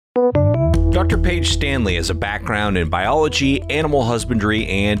Dr. Paige Stanley has a background in biology, animal husbandry,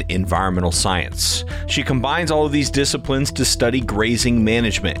 and environmental science. She combines all of these disciplines to study grazing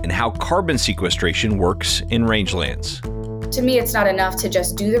management and how carbon sequestration works in rangelands. To me, it's not enough to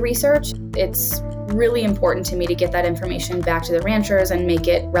just do the research. It's really important to me to get that information back to the ranchers and make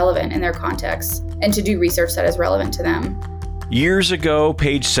it relevant in their context, and to do research that is relevant to them. Years ago,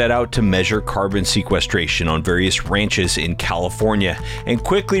 Paige set out to measure carbon sequestration on various ranches in California and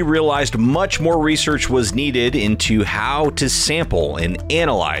quickly realized much more research was needed into how to sample and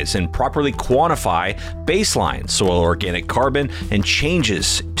analyze and properly quantify baseline soil organic carbon and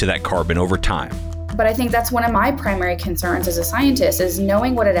changes to that carbon over time. But I think that's one of my primary concerns as a scientist, is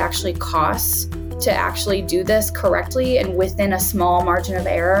knowing what it actually costs to actually do this correctly and within a small margin of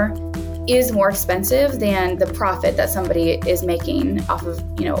error is more expensive than the profit that somebody is making off of,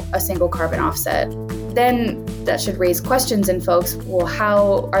 a single carbon offset. Then that should raise questions in folks. Well,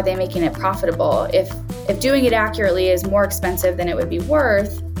 how are they making it profitable? If doing it accurately is more expensive than it would be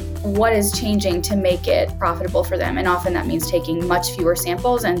worth, what is changing to make it profitable for them? And often that means taking much fewer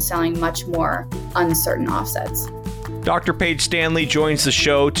samples and selling much more uncertain offsets. Dr. Paige Stanley joins the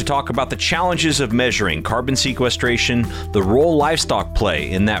show to talk about the challenges of measuring carbon sequestration, the role livestock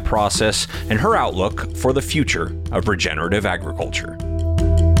play in that process, and her outlook for the future of regenerative agriculture.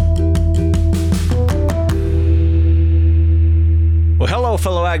 Well, hello,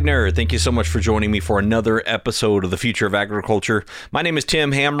 fellow Agner. Thank you so much for joining me for another episode of The Future of Agriculture. My name is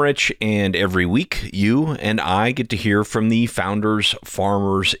Tim Hamrich, and every week you and I get to hear from the founders,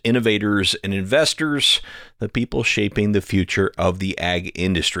 farmers, innovators, and investors, the people shaping the future of the ag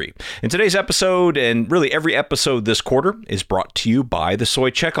industry. In today's episode, and really every episode this quarter, is brought to you by the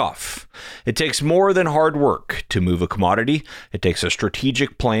Soy Checkoff. It takes more than hard work to move a commodity. It takes a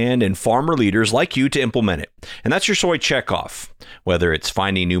strategic plan and farmer leaders like you to implement it. And that's your Soy Checkoff. Whether it's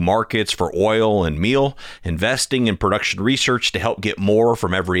finding new markets for oil and meal, investing in production research to help get more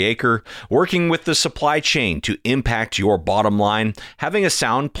from every acre, working with the supply chain to impact your bottom line, having a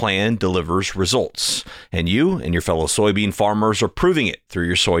sound plan delivers results. And you and your fellow soybean farmers are proving it through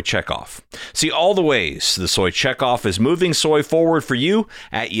your Soy Checkoff. See all the ways the Soy Checkoff is moving soy forward for you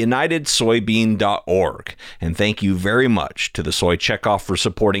at unitedsoybean.org. And thank you very much to the Soy Checkoff for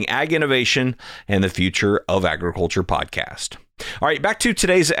supporting ag innovation and the Future of Agriculture podcast. All right, back to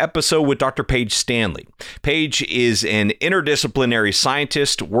today's episode with Dr. Paige Stanley. Paige is an interdisciplinary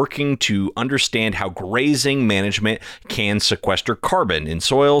scientist working to understand how grazing management can sequester carbon in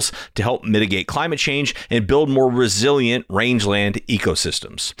soils to help mitigate climate change and build more resilient rangeland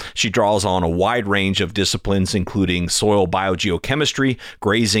ecosystems. She draws on a wide range of disciplines, including soil biogeochemistry,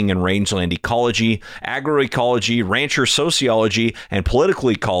 grazing and rangeland ecology, agroecology, rancher sociology, and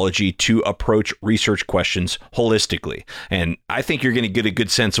political ecology to approach research questions holistically. And I think you're going to get a good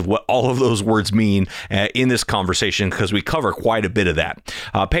sense of what all of those words mean in this conversation, because we cover quite a bit of that.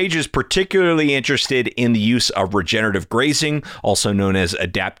 Paige is particularly interested in the use of regenerative grazing, also known as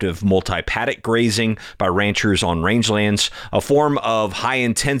adaptive multi-paddock grazing by ranchers on rangelands, a form of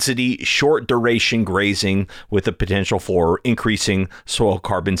high-intensity, short-duration grazing with the potential for increasing soil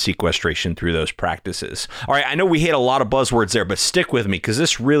carbon sequestration through those practices. All right, I know we hit a lot of buzzwords there, but stick with me, because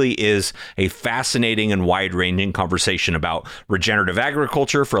this really is a fascinating and wide-ranging conversation about regenerative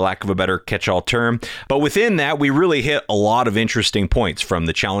agriculture, for lack of a better catch-all term. But within that, we really hit a lot of interesting points, from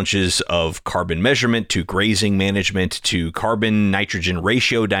the challenges of carbon measurement to grazing management to carbon-nitrogen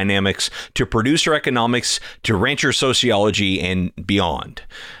ratio dynamics to producer economics to rancher sociology and beyond.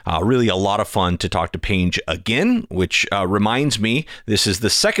 Really a lot of fun to talk to Paige again, which reminds me, this is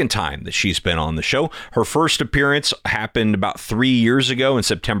the second time that she's been on the show. Her first appearance happened about 3 years ago in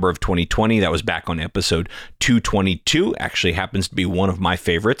September of 2020. That was back on episode 222. Actually happens to be one of my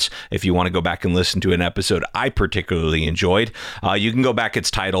favorites. If you want to go back and listen to an episode I particularly enjoyed, you can go back.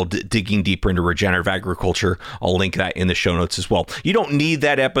 It's titled Digging Deeper into Regenerative Agriculture. I'll link that in the show notes as well. You don't need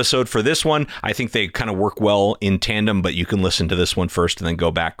that episode for this one. I think they kind of work well in tandem, but you can listen to this one first and then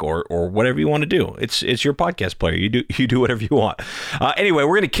go back, or whatever you want to do. It's your podcast player. You do whatever you want. Anyway,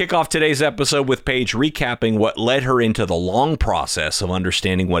 we're going to kick off today's episode with Paige recapping what led her into the long process of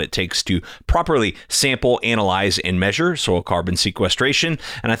understanding what it takes to properly sample, analyze, and measure soil carbon sequestration.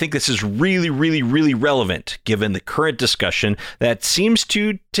 And I think this is really, really, really relevant given the current discussion that seems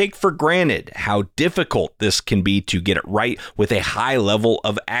to take for granted how difficult this can be to get it right with a high level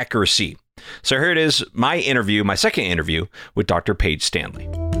of accuracy. So here it is, my second interview with Dr. Paige Stanley.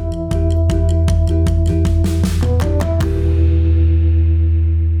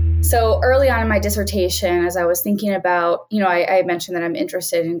 So early on in my dissertation, as I was thinking about, I mentioned that I'm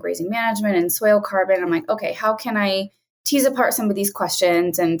interested in grazing management and soil carbon. I'm like, okay, how can I tease apart some of these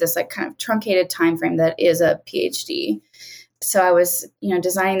questions and this like kind of truncated time frame that is a PhD. So I was,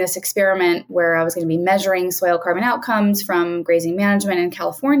 designing this experiment where I was going to be measuring soil carbon outcomes from grazing management in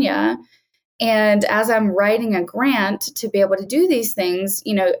California. And as I'm writing a grant to be able to do these things,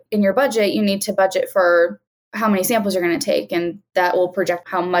 in your budget, you need to budget for how many samples you're going to take. And that will project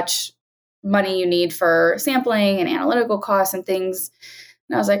how much money you need for sampling and analytical costs and things.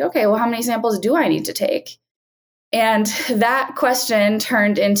 And I was like, okay, well, how many samples do I need to take? And that question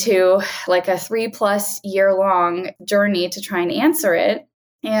turned into like a 3+ year long journey to try and answer it.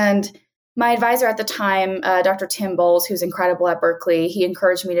 And my advisor at the time, Dr. Tim Bowles, who's incredible at Berkeley, he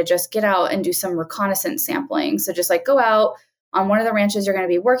encouraged me to just get out and do some reconnaissance sampling. So just like go out on one of the ranches you're going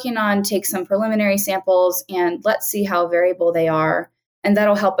to be working on, take some preliminary samples, and let's see how variable they are. And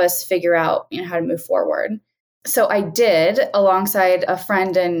that'll help us figure out how to move forward. So I did, alongside a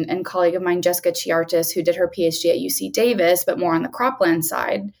friend and colleague of mine, Jessica Chiartis, who did her PhD at UC Davis, but more on the cropland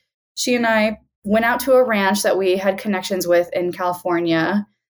side. She and I went out to a ranch that we had connections with in California.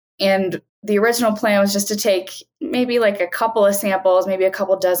 And the original plan was just to take maybe like a couple of samples, maybe a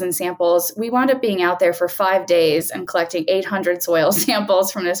couple dozen samples. We wound up being out there for 5 days and collecting 800 soil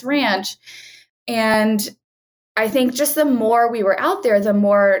samples from this ranch. And I think just the more we were out there, the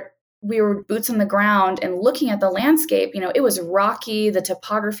more we were boots on the ground and looking at the landscape. It was rocky, the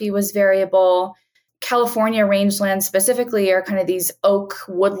topography was variable. California rangelands specifically are kind of these oak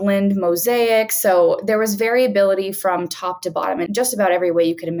woodland mosaics. So there was variability from top to bottom in just about every way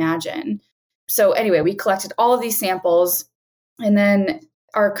you could imagine. So anyway, we collected all of these samples, and then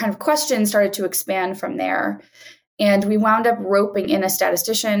our kind of questions started to expand from there. And we wound up roping in a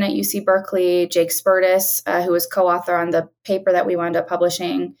statistician at UC Berkeley, Jake Spertus, who was co-author on the paper that we wound up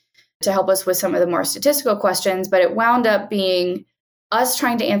publishing, to help us with some of the more statistical questions. But it wound up being us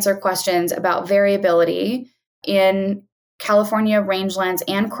trying to answer questions about variability in California rangelands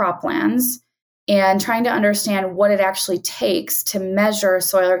and croplands, and trying to understand what it actually takes to measure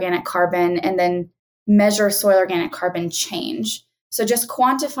soil organic carbon and then measure soil organic carbon change. So just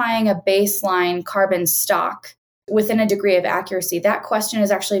quantifying a baseline carbon stock within a degree of accuracy, that question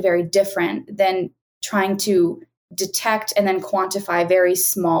is actually very different than trying to detect and then quantify very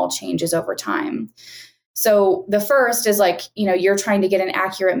small changes over time. So the first is like, you're trying to get an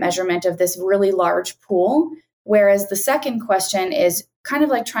accurate measurement of this really large pool, whereas the second question is kind of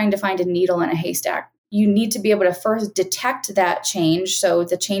like trying to find a needle in a haystack. You need to be able to first detect that change, so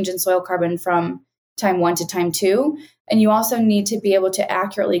the change in soil carbon from time 1 to time 2, and you also need to be able to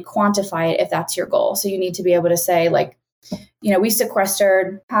accurately quantify it if that's your goal. So you need to be able to say, like, we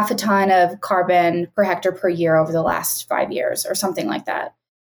sequestered 0.5 ton of carbon per hectare per year over the last 5 years or something like that.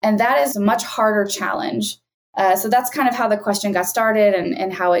 And that is a much harder challenge. So that's kind of how the question got started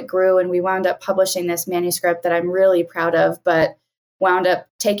and how it grew. And we wound up publishing this manuscript that I'm really proud of, but wound up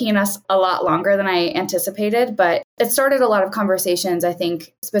taking us a lot longer than I anticipated. But it started a lot of conversations, I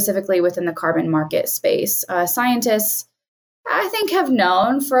think, specifically within the carbon market space. Scientists, I think, have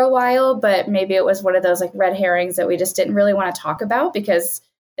known for a while, but maybe it was one of those like red herrings that we just didn't really want to talk about because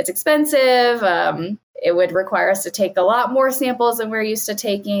it's expensive. It would require us to take a lot more samples than we're used to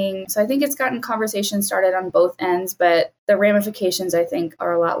taking. So I think it's gotten conversations started on both ends, but the ramifications, I think,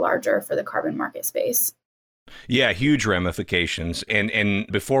 are a lot larger for the carbon market space. Yeah, huge ramifications. And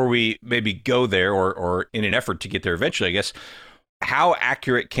before we maybe go there, or in an effort to get there eventually, I guess, how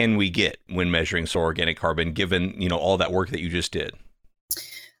accurate can we get when measuring soil organic carbon, given, all that work that you just did?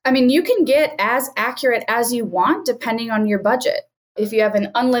 I mean, you can get as accurate as you want, depending on your budget. If you have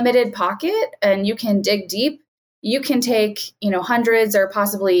an unlimited pocket and you can dig deep, you can take, hundreds or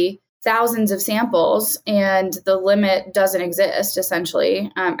possibly thousands of samples, and the limit doesn't exist,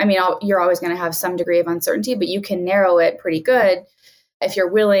 essentially. You're always going to have some degree of uncertainty, but you can narrow it pretty good if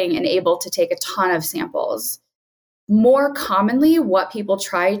you're willing and able to take a ton of samples. More commonly, what people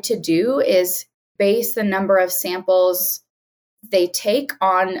try to do is base the number of samples they take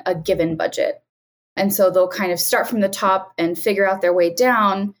on a given budget. And so they'll kind of start from the top and figure out their way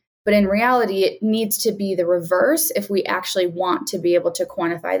down. But in reality, it needs to be the reverse if we actually want to be able to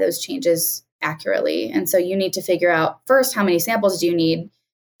quantify those changes accurately. And so you need to figure out, first, how many samples do you need?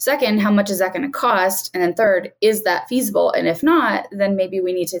 Second, how much is that going to cost? And then third, is that feasible? And if not, then maybe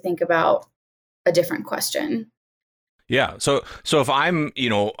we need to think about a different question. Yeah. So if I'm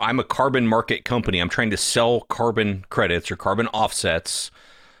a carbon market company, I'm trying to sell carbon credits or carbon offsets,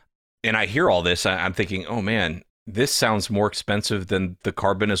 and I hear all this, I'm thinking, oh man, this sounds more expensive than the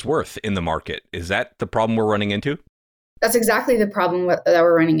carbon is worth in the market. Is that the problem we're running into? That's exactly the problem that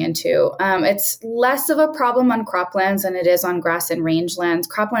we're running into. It's less of a problem on croplands than it is on grass and rangelands.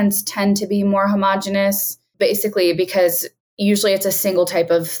 Croplands tend to be more homogeneous, basically because usually it's a single type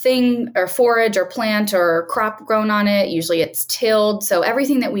of thing or forage or plant or crop grown on it. Usually it's tilled. So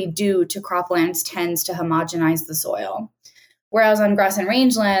everything that we do to croplands tends to homogenize the soil. Whereas on grass and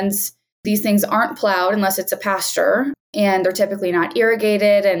rangelands, these things aren't plowed unless it's a pasture, and they're typically not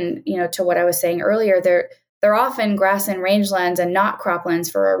irrigated. And, to what I was saying earlier, they're often grass and rangelands and not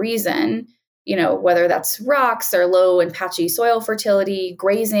croplands for a reason. Whether that's rocks or low and patchy soil fertility,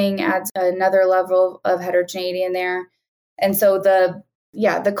 grazing adds another level of heterogeneity in there. And so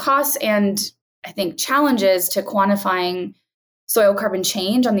the costs and I think challenges to quantifying soil carbon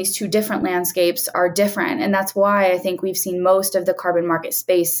change on these two different landscapes are different. And that's why I think we've seen most of the carbon market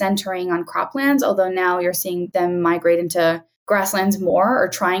space centering on croplands, although now you're seeing them migrate into grasslands more or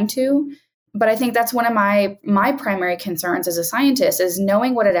trying to. But I think that's one of my primary concerns as a scientist is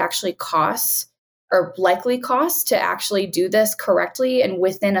knowing what it actually costs or likely costs to actually do this correctly and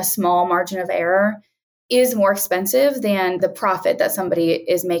within a small margin of error is more expensive than the profit that somebody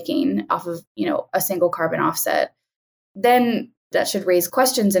is making off of, a single carbon offset. Then that should raise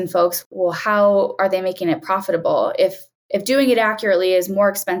questions in folks. Well, how are they making it profitable? If doing it accurately is more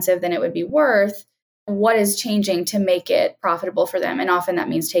expensive than it would be worth, what is changing to make it profitable for them? And often that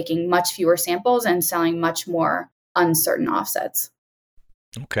means taking much fewer samples and selling much more uncertain offsets.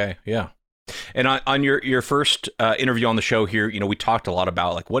 Okay, yeah. And on your first interview on the show here, we talked a lot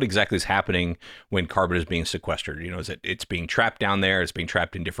about like what exactly is happening when carbon is being sequestered. Is it's being trapped down there? It's being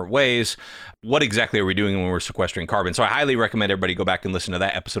trapped in different ways. What exactly are we doing when we're sequestering carbon? So I highly recommend everybody go back and listen to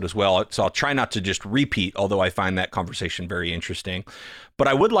that episode as well. So I'll try not to just repeat, although I find that conversation very interesting. But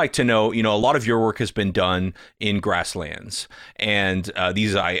I would like to know, a lot of your work has been done in grasslands. And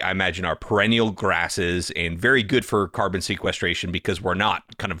these, I imagine, are perennial grasses and very good for carbon sequestration because we're not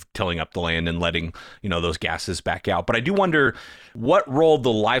kind of tilling up the land and letting, those gases back out. But I do wonder what role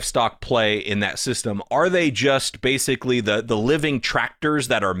the livestock play in that system. Are they just basically the living tractors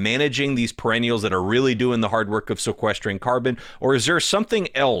that are managing these perennials that are really doing the hard work of sequestering carbon? Or is there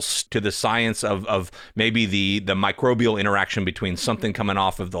something else to the science of maybe the microbial interaction between something coming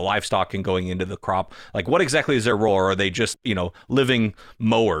off of the livestock and going into the crop? Like what exactly is their role? Or are they just, living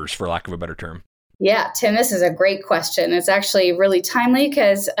mowers, for lack of a better term? Yeah, Tim, this is a great question. It's actually really timely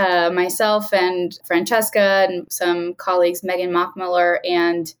because myself and Francesca and some colleagues, Megan Mockmiller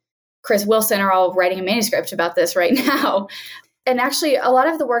and Chris Wilson, are all writing a manuscript about this right now. And actually, a lot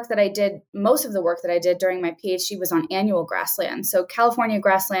of the work that I did, most of the work that I did during my PhD was on annual grasslands. So California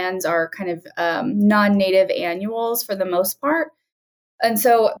grasslands are kind of non-native annuals for the most part. And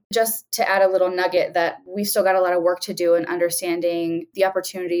so just to add a little nugget that we've still got a lot of work to do in understanding the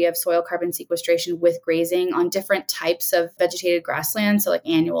opportunity of soil carbon sequestration with grazing on different types of vegetated grasslands. So like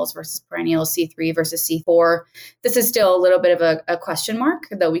annuals versus perennials, C3 versus C4. This is still a little bit of a question mark,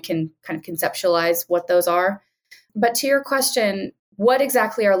 though we can kind of conceptualize what those are. But to your question, what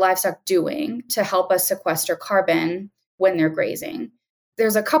exactly are livestock doing to help us sequester carbon when they're grazing?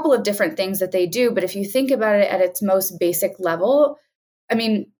 There's a couple of different things that they do, but if you think about it at its most basic level,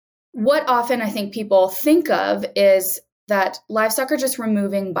 what often I think people think of is that livestock are just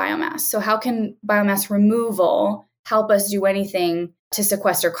removing biomass. So how can biomass removal help us do anything to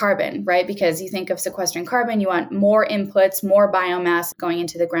sequester carbon, right? Because you think of sequestering carbon, you want more inputs, more biomass going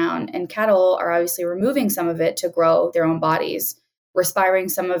into the ground. And cattle are obviously removing some of it to grow their own bodies, respiring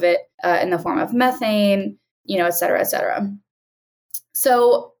some of it in the form of methane, et cetera, et cetera.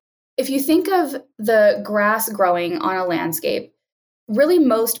 So if you think of the grass growing on a landscape, really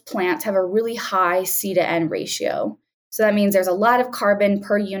most plants have a really high C to N ratio. So that means there's a lot of carbon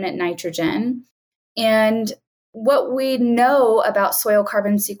per unit nitrogen. And what we know about soil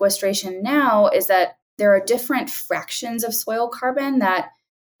carbon sequestration now is that there are different fractions of soil carbon that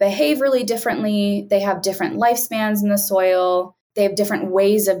behave really differently. They have different lifespans in the soil. They have different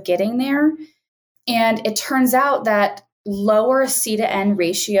ways of getting there. And it turns out that lower C to N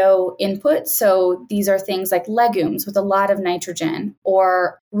ratio inputs, so these are things like legumes with a lot of nitrogen,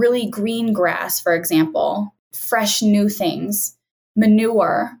 or really green grass, for example, fresh new things,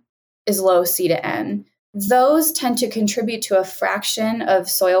 manure is low C to N. Those tend to contribute to a fraction of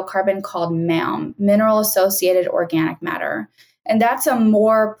soil carbon called MAM, mineral associated organic matter. And that's a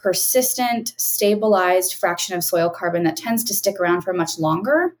more persistent, stabilized fraction of soil carbon that tends to stick around for much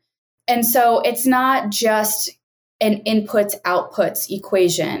longer. And so it's not just an inputs-outputs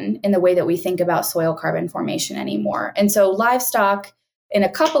equation in the way that we think about soil carbon formation anymore. And so livestock, in a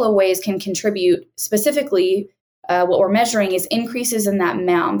couple of ways, can contribute. Specifically, what we're measuring is increases in that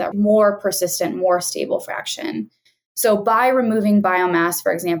MAM, that more persistent, more stable fraction. So by removing biomass,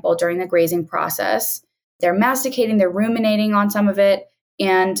 for example, during the grazing process, they're masticating, they're ruminating on some of it,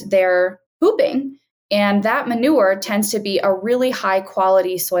 and they're pooping. And that manure tends to be a really high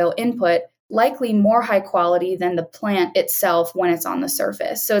quality soil input, likely more high quality than the plant itself when it's on the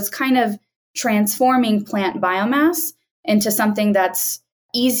surface. So it's kind of transforming plant biomass into something that's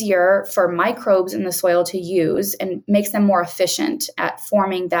easier for microbes in the soil to use and makes them more efficient at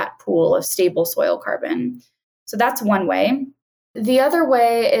forming that pool of stable soil carbon. So that's one way. The other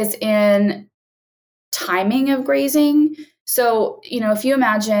way is in timing of grazing. So, if you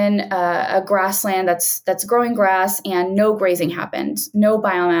imagine a grassland that's growing grass and no grazing happens, no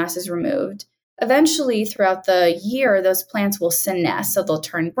biomass is removed. Eventually, throughout the year, those plants will senesce. So they'll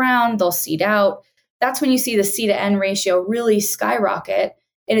turn brown, they'll seed out. That's when you see the C to N ratio really skyrocket.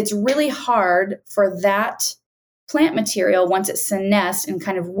 And it's really hard for that plant material, once it's senesced and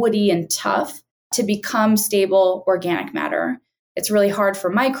kind of woody and tough, to become stable organic matter. It's really hard for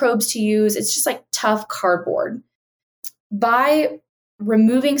microbes to use. It's just like tough cardboard. By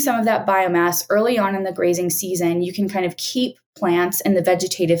removing some of that biomass early on in the grazing season, you can kind of keep plants in the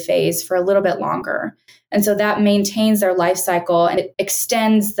vegetative phase for a little bit longer. And so that maintains their life cycle and it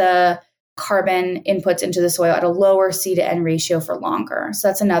extends the carbon inputs into the soil at a lower C to N ratio for longer. So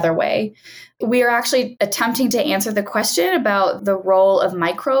that's another way. We are actually attempting to answer the question about the role of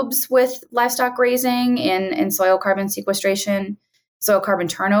microbes with livestock grazing in soil carbon sequestration, soil carbon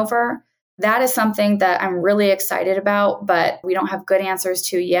turnover. That is something that I'm really excited about, but we don't have good answers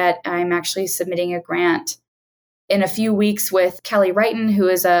to yet. I'm actually submitting a grant in a few weeks with Kelly Wrighton, who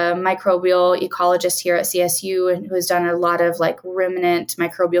is a microbial ecologist here at CSU and who has done a lot of ruminant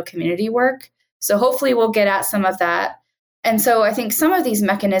microbial community work. So hopefully we'll get at some of that. And so I think some of these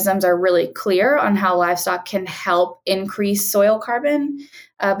mechanisms are really clear on how livestock can help increase soil carbon.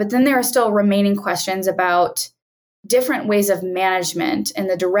 But then there are still remaining questions about different ways of management and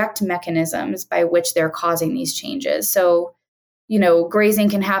the direct mechanisms by which they're causing these changes. So, grazing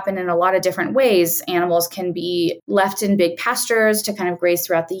can happen in a lot of different ways. Animals can be left in big pastures to kind of graze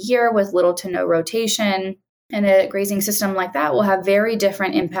throughout the year with little to no rotation. And a grazing system like that will have very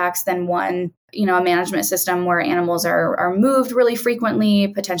different impacts than one, a management system where animals are moved really frequently,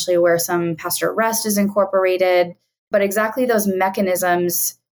 potentially where some pasture rest is incorporated. But exactly those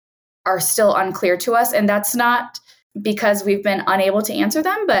mechanisms are still unclear to us. And that's not because we've been unable to answer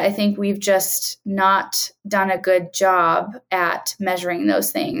them, but I think we've just not done a good job at measuring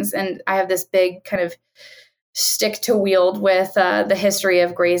those things. And I have this big kind of stick to wield with the history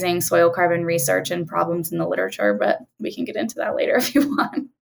of grazing soil carbon research and problems in the literature, but we can get into that later if you want.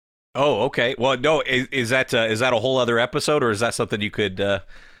 Oh, okay. Well, no, is that a whole other episode, or is that something you could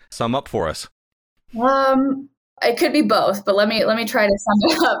sum up for us? It could be both, but let me try to sum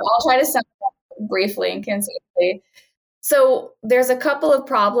it up. I'll try to sum it up briefly and concisely. So there's a couple of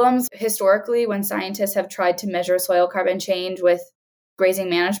problems historically when scientists have tried to measure soil carbon change with grazing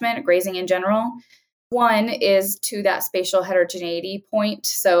management, grazing in general. One is to that spatial heterogeneity point.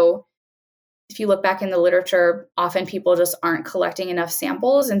 So if you look back in the literature, often people just aren't collecting enough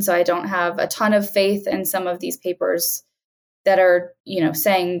samples. And so I don't have a ton of faith in some of these papers that are,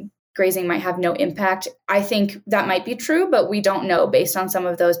 saying grazing might have no impact. I think that might be true, but we don't know based on some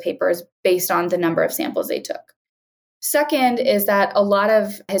of those papers, based on the number of samples they took. Second is that a lot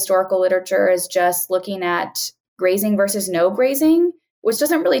of historical literature is just looking at grazing versus no grazing, which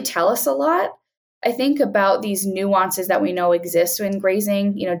doesn't really tell us a lot. I think about these nuances that we know exist in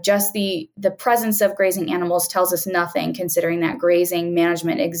grazing. Just the presence of grazing animals tells us nothing, considering that grazing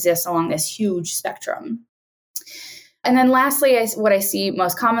management exists along this huge spectrum. And then lastly, what I see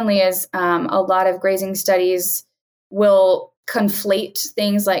most commonly is a lot of grazing studies will conflate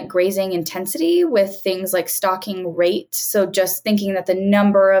things like grazing intensity with things like stocking rate. So just thinking that the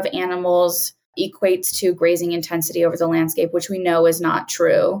number of animals equates to grazing intensity over the landscape, which we know is not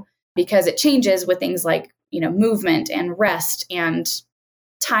true because it changes with things like, movement and rest and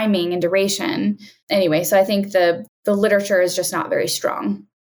timing and duration. Anyway, so I think the literature is just not very strong.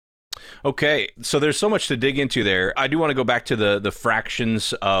 Okay, so there's so much to dig into there. I do want to go back to the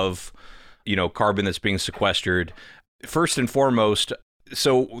fractions of, carbon that's being sequestered. First and foremost,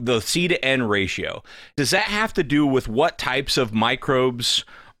 so the C to N ratio, does that have to do with what types of microbes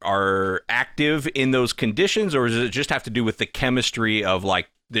are active in those conditions, or does it just have to do with the chemistry of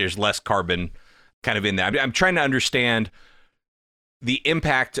there's less carbon kind of in that? I'm trying to understand the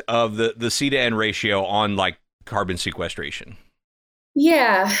impact of the C to N ratio on carbon sequestration.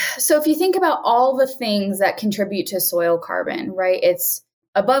 Yeah. So if you think about all the things that contribute to soil carbon, right? It's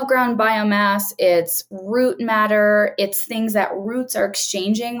above ground biomass, it's root matter, it's things that roots are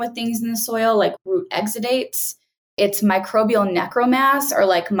exchanging with things in the soil, like root exudates. It's microbial necromass, or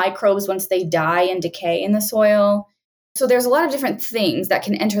microbes once they die and decay in the soil. So there's a lot of different things that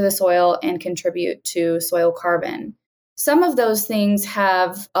can enter the soil and contribute to soil carbon. Some of those things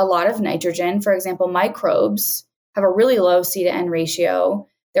have a lot of nitrogen. For example, microbes have a really low C to N ratio.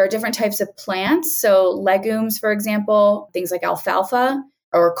 There are different types of plants. So legumes, for example, things like alfalfa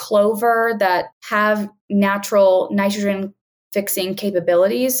or clover that have natural nitrogen fixing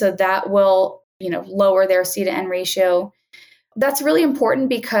capabilities. So that will, lower their C to N ratio. That's really important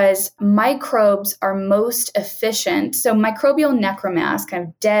because microbes are most efficient. So microbial necromass, kind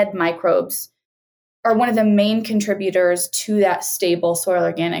of dead microbes, are one of the main contributors to that stable soil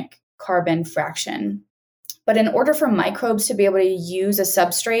organic carbon fraction. But in order for microbes to be able to use a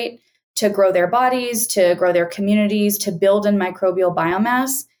substrate to grow their bodies, to grow their communities, to build in microbial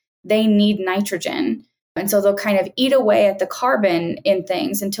biomass, they need nitrogen. And so they'll kind of eat away at the carbon in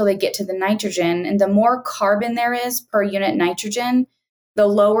things until they get to the nitrogen. And the more carbon there is per unit nitrogen, the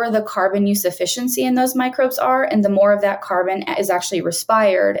lower the carbon use efficiency in those microbes are, and the more of that carbon is actually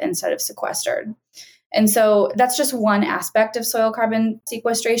respired instead of sequestered. And so that's just one aspect of soil carbon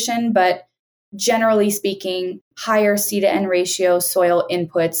sequestration, but generally speaking, higher C to N ratio soil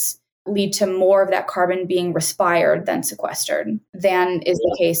inputs lead to more of that carbon being respired than sequestered than is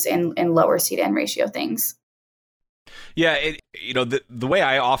the case in lower C to N ratio things. Yeah, the way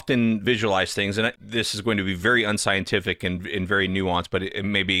I often visualize things, and this is going to be very unscientific and very nuanced, but it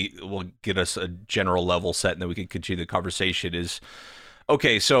maybe will get us a general level set and then we can continue the conversation is,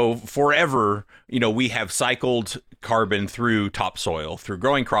 okay, so forever, we have cycled carbon through topsoil, through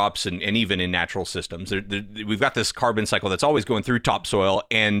growing crops, and even in natural systems. We've got this carbon cycle that's always going through topsoil.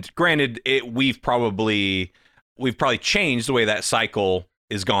 And granted, we've probably changed the way that cycle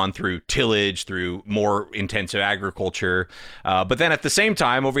is gone through tillage, through more intensive agriculture. But then at the same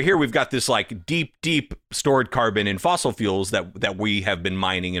time, over here, we've got this like deep stored carbon in fossil fuels that we have been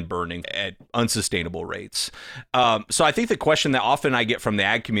mining and burning at unsustainable rates. So I think the question that often I get from the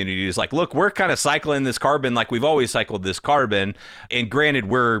ag community is like, look, we're kind of cycling this carbon like we've always cycled this carbon. And granted,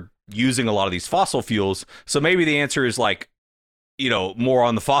 we're using a lot of these fossil fuels. So maybe the answer is like, more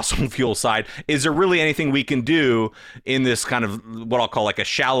on the fossil fuel side. Is there really anything we can do in this kind of what I'll call like a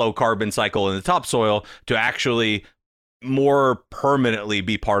shallow carbon cycle in the topsoil to actually more permanently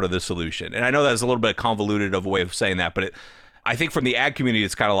be part of the solution? And I know that's a little bit convoluted of a way of saying that, but I think from the ag community,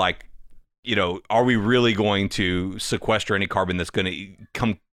 it's kind of like, are we really going to sequester any carbon that's going to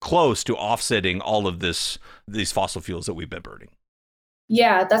come close to offsetting all of these fossil fuels that we've been burning?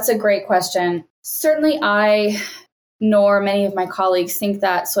 Yeah, that's a great question. Certainly I nor many of my colleagues think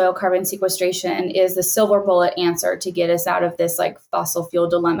that soil carbon sequestration is the silver bullet answer to get us out of this like fossil fuel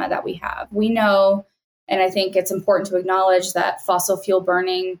dilemma that we have. We know, and I think it's important to acknowledge that fossil fuel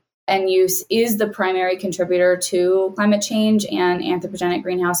burning and use is the primary contributor to climate change and anthropogenic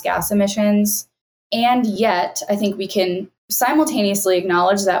greenhouse gas emissions. And yet, I think we can simultaneously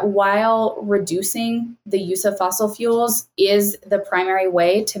acknowledge that while reducing the use of fossil fuels is the primary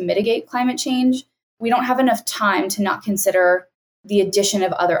way to mitigate climate change, we don't have enough time to not consider the addition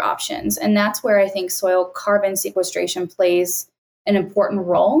of other options. And that's where I think soil carbon sequestration plays an important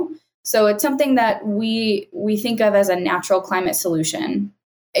role. So it's something that we think of as a natural climate solution.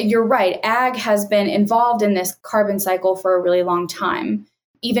 You're right, ag has been involved in this carbon cycle for a really long time.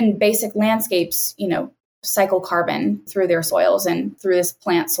 Even basic landscapes, cycle carbon through their soils and through this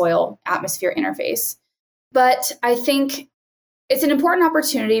plant-soil atmosphere interface. But I think it's an important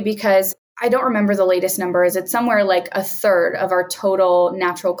opportunity because I don't remember the latest numbers. It's somewhere like a third of our total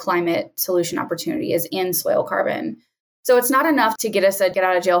natural climate solution opportunity is in soil carbon. So it's not enough to get us a get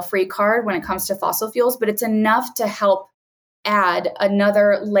out of jail free card when it comes to fossil fuels, but it's enough to help add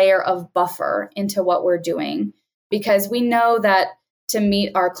another layer of buffer into what we're doing. Because we know that to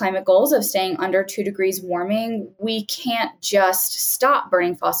meet our climate goals of staying under 2 degrees warming, we can't just stop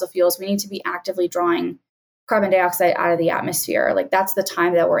burning fossil fuels. We need to be actively drawing carbon dioxide out of the atmosphere. Like that's the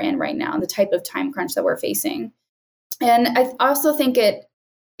time that we're in right now, the type of time crunch that we're facing. And I also think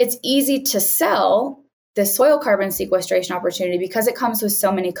it's easy to sell the soil carbon sequestration opportunity because it comes with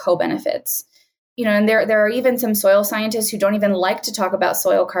so many co-benefits. And there are even some soil scientists who don't even like to talk about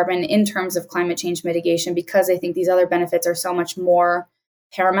soil carbon in terms of climate change mitigation because they think these other benefits are so much more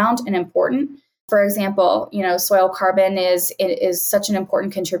paramount and important. For example, soil carbon is such an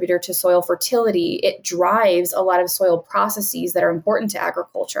important contributor to soil fertility. It drives a lot of soil processes that are important to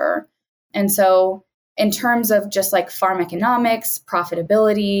agriculture. And so in terms of just like farm economics,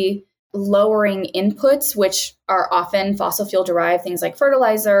 profitability, lowering inputs, which are often fossil fuel derived, things like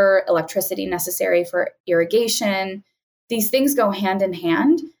fertilizer, electricity necessary for irrigation, these things go hand in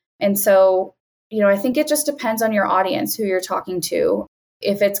hand. And so, I think it just depends on your audience, who you're talking to.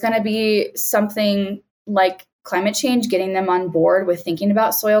 If it's going to be something like climate change, getting them on board with thinking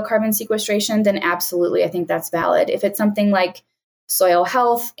about soil carbon sequestration, then absolutely, I think that's valid. If it's something like soil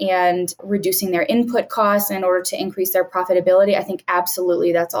health and reducing their input costs in order to increase their profitability, I think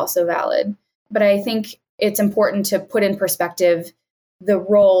absolutely that's also valid. But I think it's important to put in perspective the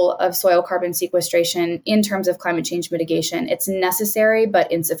role of soil carbon sequestration in terms of climate change mitigation. It's necessary,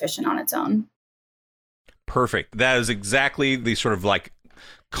 but insufficient on its own. Perfect. That is exactly the sort of like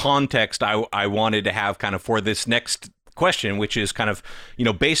context I wanted to have kind of for this next question, which is kind of,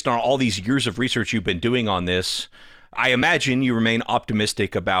 based on all these years of research you've been doing on this, I imagine you remain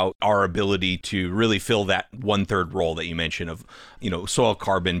optimistic about our ability to really fill that 1/3 role that you mentioned of, soil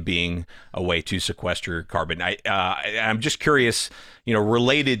carbon being a way to sequester carbon. I'm just curious,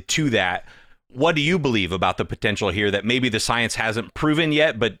 related to that, what do you believe about the potential here that maybe the science hasn't proven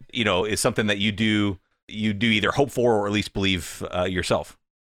yet, but, is something that you do either hope for or at least believe yourself?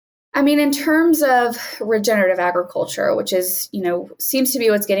 I mean, in terms of regenerative agriculture, which is, seems to be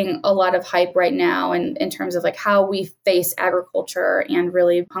what's getting a lot of hype right now in terms of like how we face agriculture and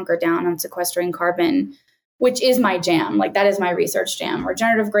really hunker down on sequestering carbon, which is my jam. Like that is my research jam,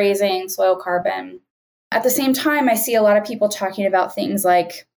 regenerative grazing, soil carbon. At the same time, I see a lot of people talking about things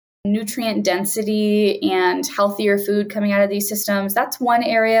like nutrient density and healthier food coming out of these systems. That's one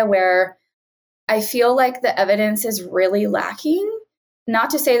area where I feel like the evidence is really lacking.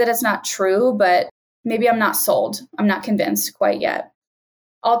 Not to say that it's not true, but maybe I'm not sold. I'm not convinced quite yet.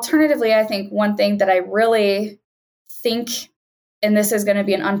 Alternatively, I think one thing that I really think, and this is going to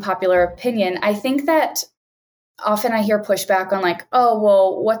be an unpopular opinion, I think that often I hear pushback on like, oh,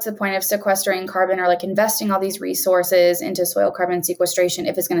 well, what's the point of sequestering carbon or like investing all these resources into soil carbon sequestration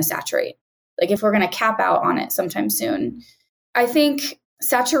if it's going to saturate? Like if we're going to cap out on it sometime soon. I think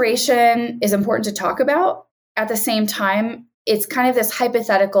saturation is important to talk about. At the same time, it's kind of this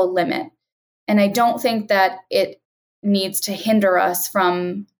hypothetical limit. And I don't think that it needs to hinder us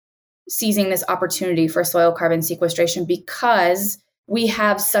from seizing this opportunity for soil carbon sequestration because we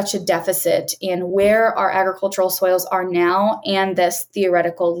have such a deficit in where our agricultural soils are now and this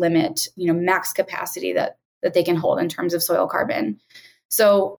theoretical limit, max capacity that they can hold in terms of soil carbon.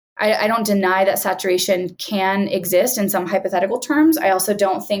 So I don't deny that saturation can exist in some hypothetical terms. I also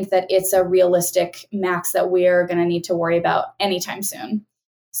don't think that it's a realistic max that we're going to need to worry about anytime soon.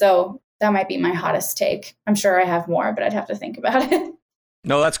 So that might be my hottest take. I'm sure I have more, but I'd have to think about it.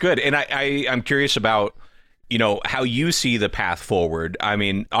 No, that's good. And I'm curious about, how you see the path forward. I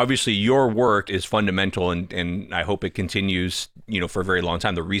mean, obviously your work is fundamental and I hope it continues, for a very long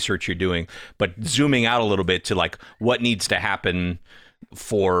time, the research you're doing, but zooming out a little bit to like what needs to happen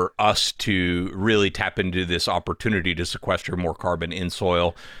for us to really tap into this opportunity to sequester more carbon in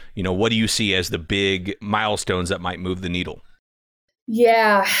soil. What do you see as the big milestones that might move the needle?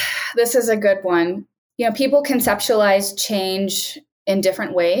 Yeah, this is a good one. People conceptualize change in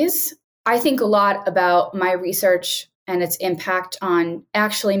different ways. I think a lot about my research and its impact on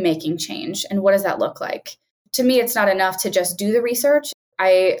actually making change. And what does that look like? To me, it's not enough to just do the research.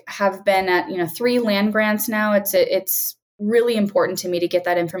 I have been at, 3 land grants now. It's really important to me to get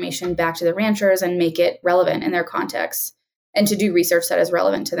that information back to the ranchers and make it relevant in their context and to do research that is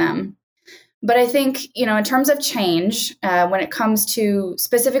relevant to them. But I think, in terms of change, when it comes to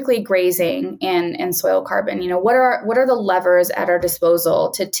specifically grazing and soil carbon, what are the levers at our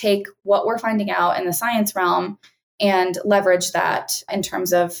disposal to take what we're finding out in the science realm and leverage that in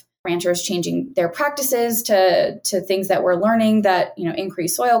terms of ranchers changing their practices to things that we're learning that,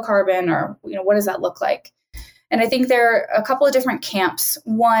 increase soil carbon or, what does that look like? And I think there are a couple of different camps.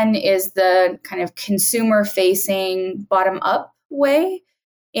 One is the kind of consumer-facing, bottom-up way.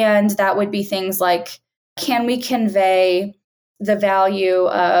 And that would be things like, can we convey the value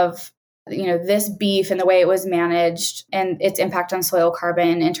of, this beef and the way it was managed and its impact on soil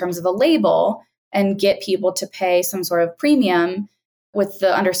carbon in terms of a label and get people to pay some sort of premium with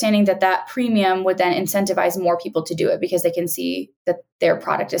the understanding that that premium would then incentivize more people to do it because they can see that their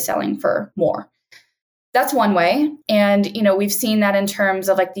product is selling for more. That's one way. And, we've seen that in terms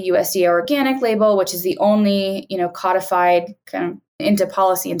of like the USDA organic label, which is the only, codified kind of into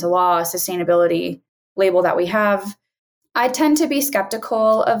policy, into law, sustainability label that we have. I tend to be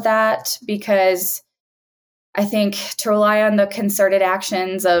skeptical of that because I think to rely on the concerted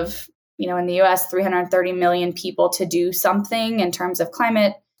actions of, in the US, 330 million people to do something in terms of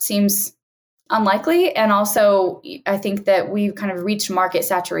climate seems unlikely. And also, I think that we've kind of reached market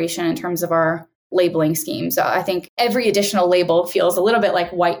saturation in terms of our labeling scheme. So I think every additional label feels a little bit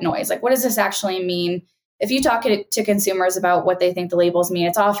like white noise. Like, what does this actually mean? If you talk to consumers about what they think the labels mean,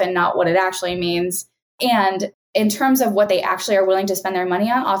 it's often not what it actually means. And in terms of what they actually are willing to spend their money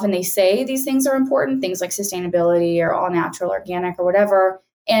on, often they say these things are important, things like sustainability or all natural, organic or whatever.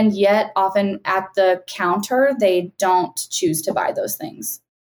 And yet often at the counter, they don't choose to buy those things.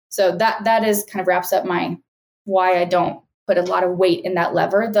 So that is kind of wraps up why I don't put a lot of weight in that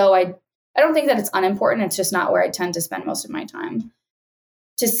lever, though I don't think that it's unimportant. It's just not where I tend to spend most of my time.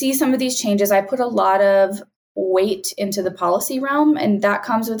 To see some of these changes, I put a lot of weight into the policy realm, and that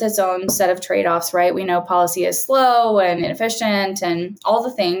comes with its own set of trade-offs, right? We know policy is slow and inefficient and all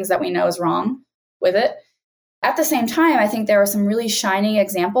the things that we know is wrong with it. At the same time, I think there are some really shining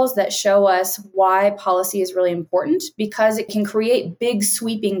examples that show us why policy is really important, because it can create big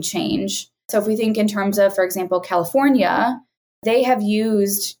sweeping change. So if we think in terms of, for example, California, they have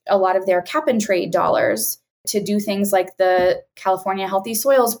used a lot of their cap and trade dollars to do things like the California Healthy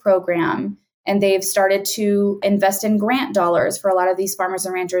Soils Program. And they've started to invest in grant dollars for a lot of these farmers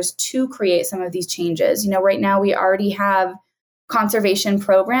and ranchers to create some of these changes. Right now we already have conservation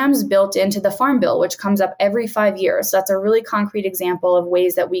programs built into the Farm Bill, which comes up every 5 years. So that's a really concrete example of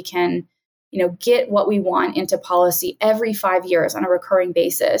ways that we can, get what we want into policy every 5 years on a recurring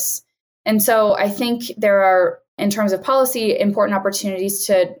basis. And so I think there are, in terms of policy, important opportunities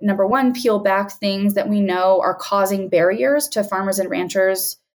to, number one, peel back things that we know are causing barriers to farmers and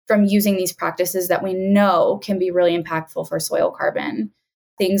ranchers from using these practices that we know can be really impactful for soil carbon.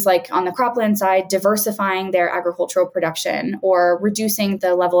 Things like on the cropland side, diversifying their agricultural production or reducing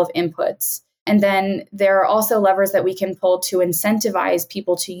the level of inputs. And then there are also levers that we can pull to incentivize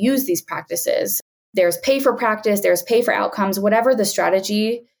people to use these practices. There's pay for practice, there's pay for outcomes, whatever the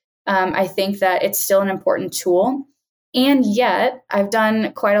strategy. I think that it's still an important tool. And yet I've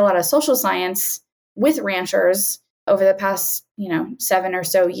done quite a lot of social science with ranchers over the past, 7 or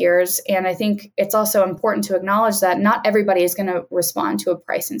so years. And I think it's also important to acknowledge that not everybody is going to respond to a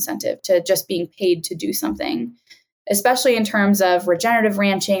price incentive, to just being paid to do something, especially in terms of regenerative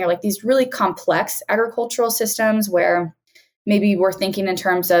ranching or like these really complex agricultural systems where maybe we're thinking in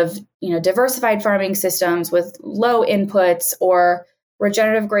terms of, diversified farming systems with low inputs, or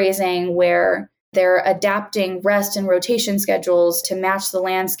regenerative grazing where they're adapting rest and rotation schedules to match the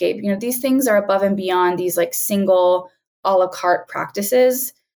landscape. These things are above and beyond these like single a la carte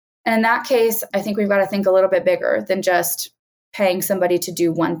practices. And in that case, I think we've got to think a little bit bigger than just paying somebody to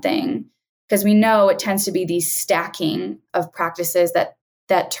do one thing, because we know it tends to be these stacking of practices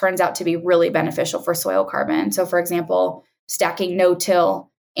that turns out to be really beneficial for soil carbon. So for example, stacking no-till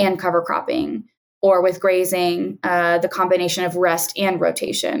and cover cropping, or with grazing, the combination of rest and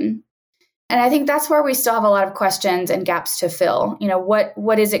rotation. And I think that's where we still have a lot of questions and gaps to fill.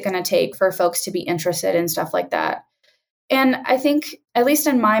 What is it going to take for folks to be interested in stuff like that? And I think, at least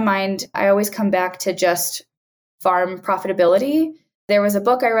in my mind, I always come back to just farm profitability. There was a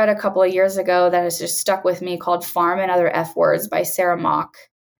book I read a couple of years ago that has just stuck with me called Farm and Other F Words by Sarah Mock.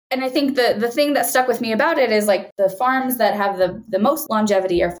 And I think the thing that stuck with me about it is like the farms that have the most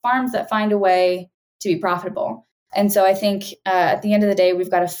longevity are farms that find a way to be profitable. And so I think at the end of the day,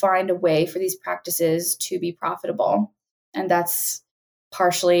 we've got to find a way for these practices to be profitable. And that's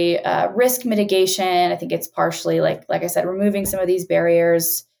partially risk mitigation. I think it's partially, like I said, removing some of these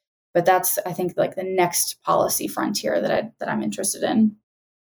barriers. But that's, I think, like the next policy frontier that I'm interested in.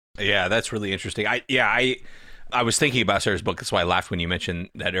 Yeah, that's really interesting. I was thinking about Sarah's book. That's why I laughed when you mentioned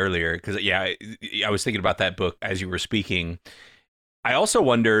that earlier. Because I was thinking about that book as you were speaking. I also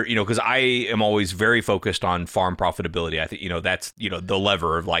wonder, because I am always very focused on farm profitability. I think, that's, the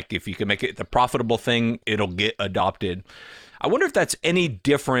lever of like, if you can make it the profitable thing, it'll get adopted. I wonder if that's any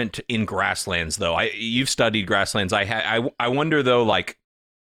different in grasslands, though. You've studied grasslands. I wonder, though, like,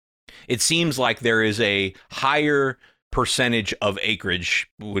 it seems like there is a higher percentage of acreage,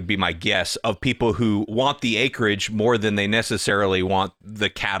 would be my guess, of people who want the acreage more than they necessarily want the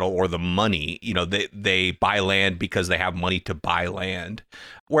cattle or the money. They buy land because they have money to buy land.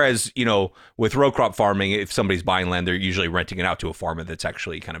 Whereas, with row crop farming, if somebody's buying land, they're usually renting it out to a farmer that's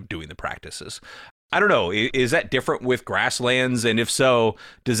actually kind of doing the practices. I don't know. Is that different with grasslands? And if so,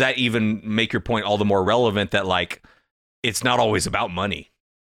 does that even make your point all the more relevant that, like, it's not always about money?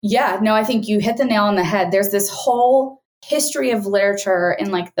 Yeah, no, I think you hit the nail on the head. There's this whole history of literature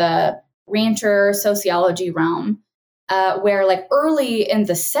in like the rancher sociology realm, where like early in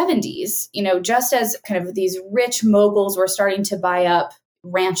the 70s, just as kind of these rich moguls were starting to buy up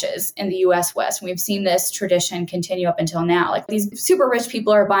ranches in the US West. And we've seen this tradition continue up until now. Like these super rich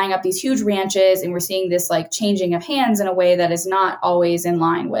people are buying up these huge ranches, and we're seeing this like changing of hands in a way that is not always in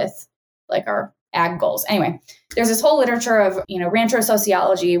line with like our ag goals. Anyway, there's this whole literature of, rancher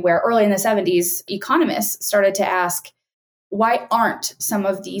sociology where early in the 70s, economists started to ask, why aren't some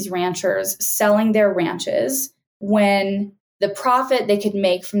of these ranchers selling their ranches when the profit they could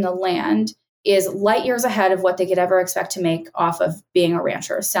make from the land is light years ahead of what they could ever expect to make off of being a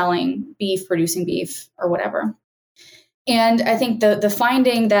rancher, selling beef, producing beef, or whatever. And I think the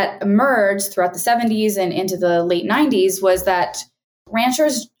finding that emerged throughout the 70s and into the late 90s was that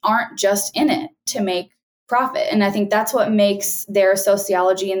ranchers aren't just in it to make profit. And I think that's what makes their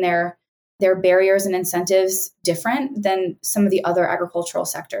sociology and their barriers and incentives different than some of the other agricultural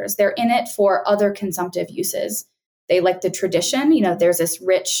sectors. They're in it for other consumptive uses. They like the tradition. There's this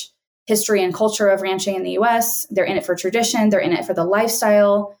rich history and culture of ranching in the US. They're in it for tradition. They're in it for the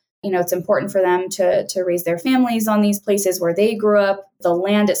lifestyle. It's important for them to raise their families on these places where they grew up. The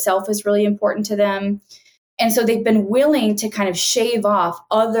land itself is really important to them. And so they've been willing to kind of shave off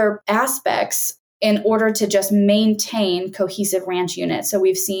other aspects in order to just maintain cohesive ranch units. So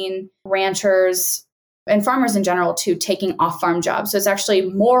we've seen ranchers and farmers in general too taking off-farm jobs. So it's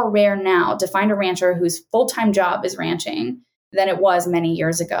actually more rare now to find a rancher whose full-time job is ranching than it was many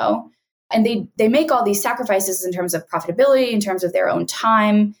years ago. And they make all these sacrifices in terms of profitability, in terms of their own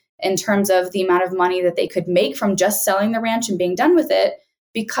time, in terms of the amount of money that they could make from just selling the ranch and being done with it,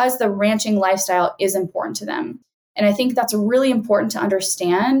 because the ranching lifestyle is important to them. And I think that's really important to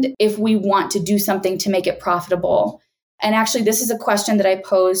understand if we want to do something to make it profitable. And actually, this is a question that I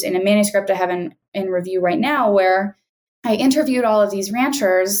posed in a manuscript I have in review right now, where I interviewed all of these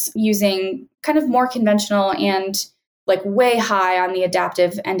ranchers using kind of more conventional and like way high on the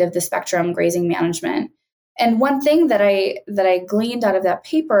adaptive end of the spectrum grazing management. And one thing that I gleaned out of that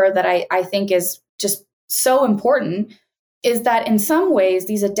paper that I think is just so important is that in some ways,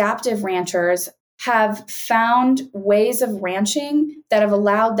 these adaptive ranchers have found ways of ranching that have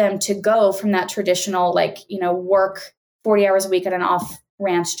allowed them to go from that traditional, work 40 hours a week at an off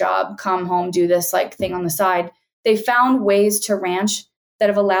ranch job, come home, do this thing on the side. They found ways to ranch that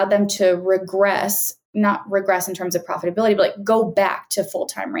have allowed them to not regress in terms of profitability, but go back to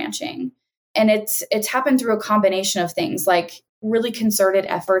full-time ranching. And it's happened through a combination of things, like really concerted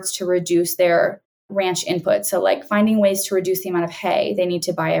efforts to reduce their ranch input. So finding ways to reduce the amount of hay they need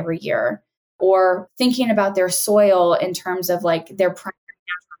to buy every year, or thinking about their soil in terms of their primary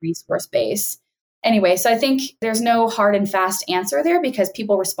natural resource base. Anyway, so I think there's no hard and fast answer there because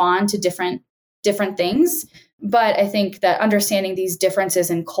people respond to different things. But I think that understanding these differences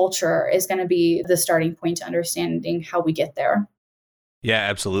in culture is going to be the starting point to understanding how we get there. Yeah,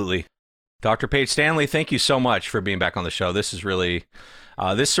 absolutely. Dr. Paige Stanley, thank you so much for being back on the show. This is really,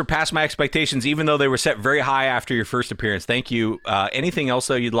 this surpassed my expectations, even though they were set very high after your first appearance. Thank you. Anything else,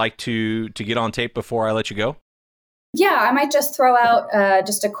 though, you'd like to get on tape before I let you go? Yeah, I might just throw out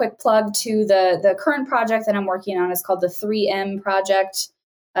just a quick plug to the current project that I'm working on. It's called the 3M Project,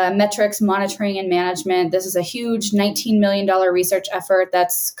 Metrics, Monitoring, and Management. This is a huge $19 million research effort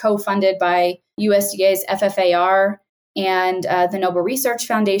that's co-funded by USDA's FFAR and the Noble Research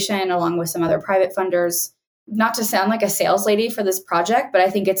Foundation, along with some other private funders. Not to sound like a sales lady for this project, but I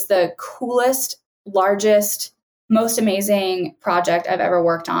think it's the coolest, largest, most amazing project I've ever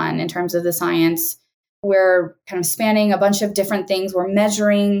worked on in terms of the science. We're kind of spanning a bunch of different things. We're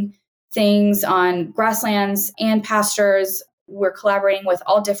measuring things on grasslands and pastures. We're collaborating with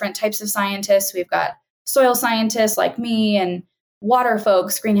all different types of scientists. We've got soil scientists like me and water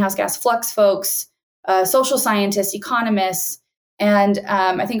folks, greenhouse gas flux folks, social scientists, economists. And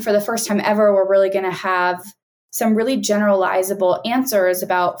I think for the first time ever, we're really going to have some really generalizable answers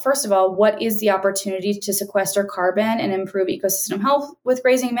about, first of all, what is the opportunity to sequester carbon and improve ecosystem health with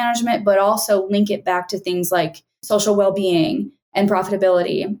grazing management, but also link it back to things like social well-being and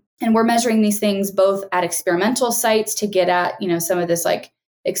profitability. And we're measuring these things both at experimental sites to get at, some of this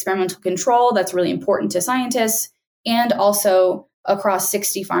experimental control that's really important to scientists, and also across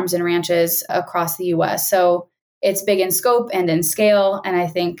 60 farms and ranches across the US. So it's big in scope and in scale, and I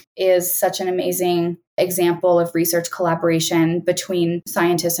think is such an amazing example of research collaboration between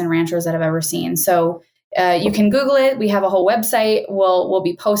scientists and ranchers that I've ever seen. So you can Google it. We have a whole website. We'll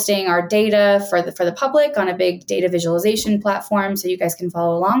be posting our data for the public on a big data visualization platform, so you guys can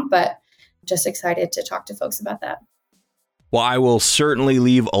follow along. But just excited to talk to folks about that. Well, I will certainly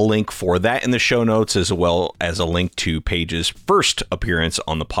leave a link for that in the show notes, as well as a link to Paige's first appearance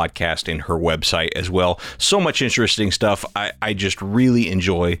on the podcast and her website as well. So much interesting stuff. I just really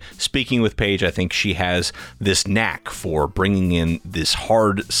enjoy speaking with Paige. I think she has this knack for bringing in this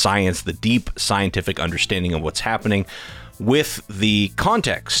hard science, the deep scientific understanding of what's happening, with the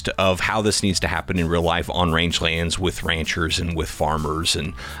context of how this needs to happen in real life on rangelands with ranchers and with farmers.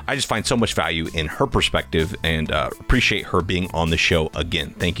 And I just find so much value in her perspective and appreciate her being on the show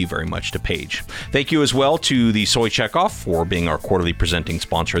again. Thank you very much to Paige. Thank you as well to the Soy Checkoff for being our quarterly presenting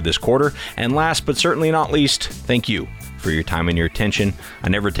sponsor this quarter. And last but certainly not least, thank you for your time and your attention. I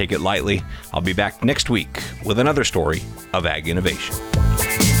never take it lightly. I'll be back next week with another story of ag innovation.